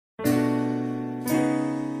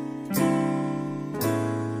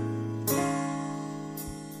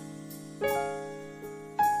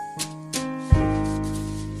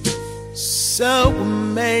So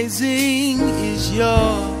amazing is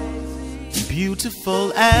your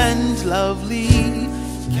beautiful and lovely,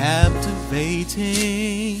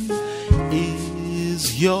 captivating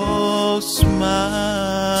is your smile.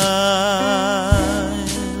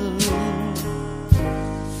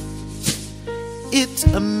 It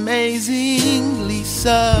amazingly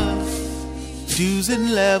subdues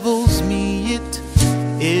and levels me. It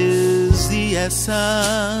is the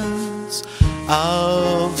essence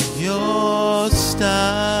of your style.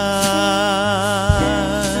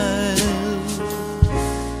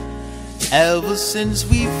 Ever since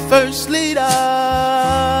we first laid eyes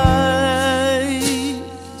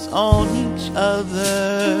on each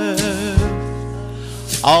other,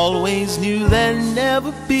 always knew there'd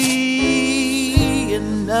never be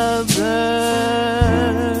another.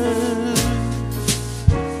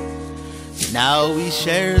 Now we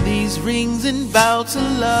share these rings and vow to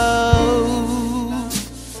love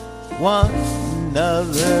one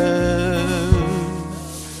another.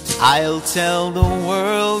 I'll tell the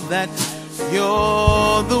world that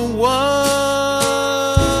you're the one.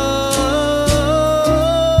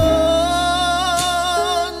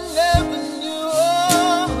 Never knew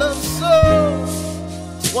all love so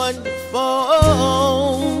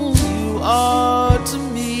wonderful. You are to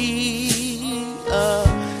me a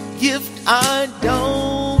gift I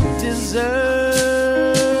don't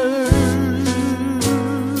deserve,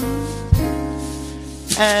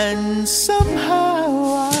 and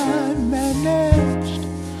somehow I managed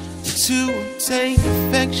to take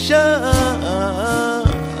affection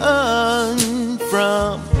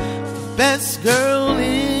from the best girl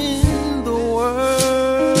in the world.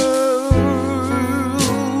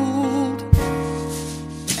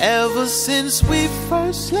 Ever since we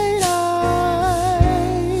first laid eyes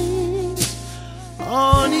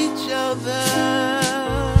on each other,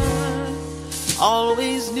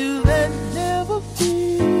 always knew there'd never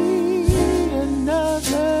be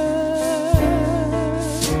another.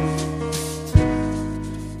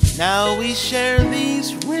 Now we share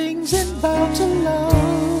these rings and vow to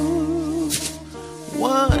love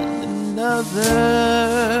one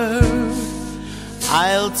another.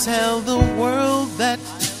 I'll tell the world that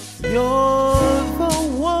you're the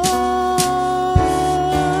one.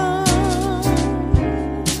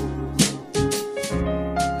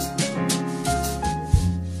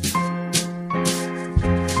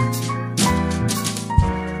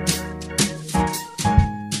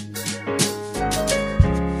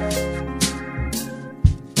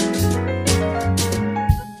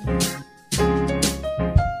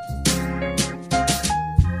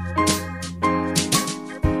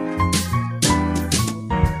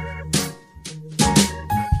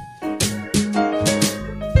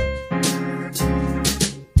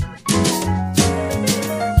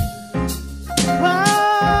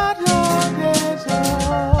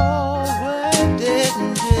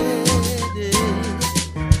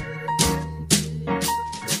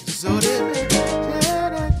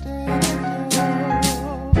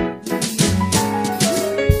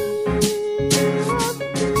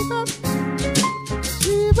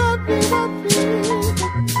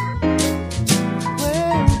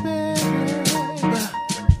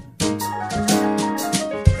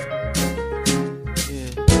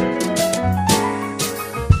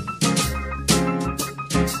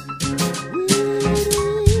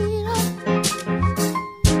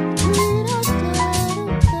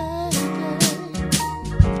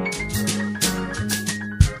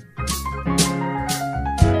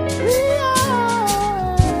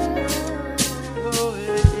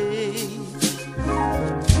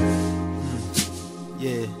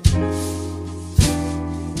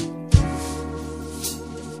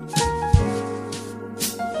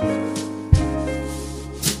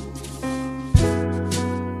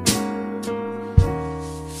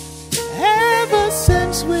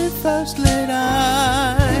 Since we first laid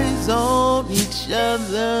eyes on each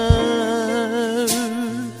other,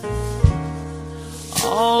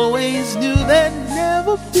 always knew there'd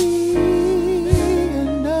never be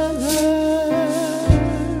another.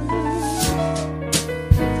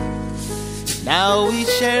 Now we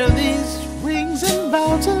share these rings and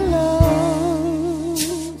vow to love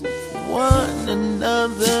one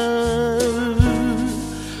another.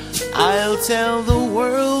 I'll tell the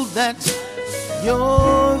world that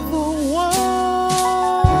you're the one.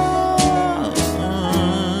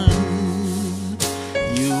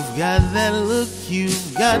 You've got that look,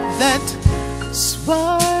 you've got that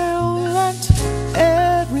smile, that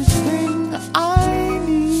everything I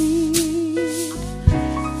need.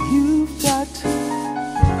 You've got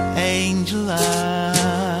angel eyes.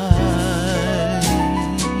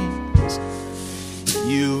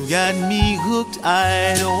 You've got me hooked.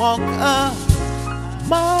 I'd walk a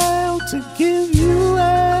mile to give you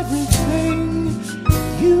everything.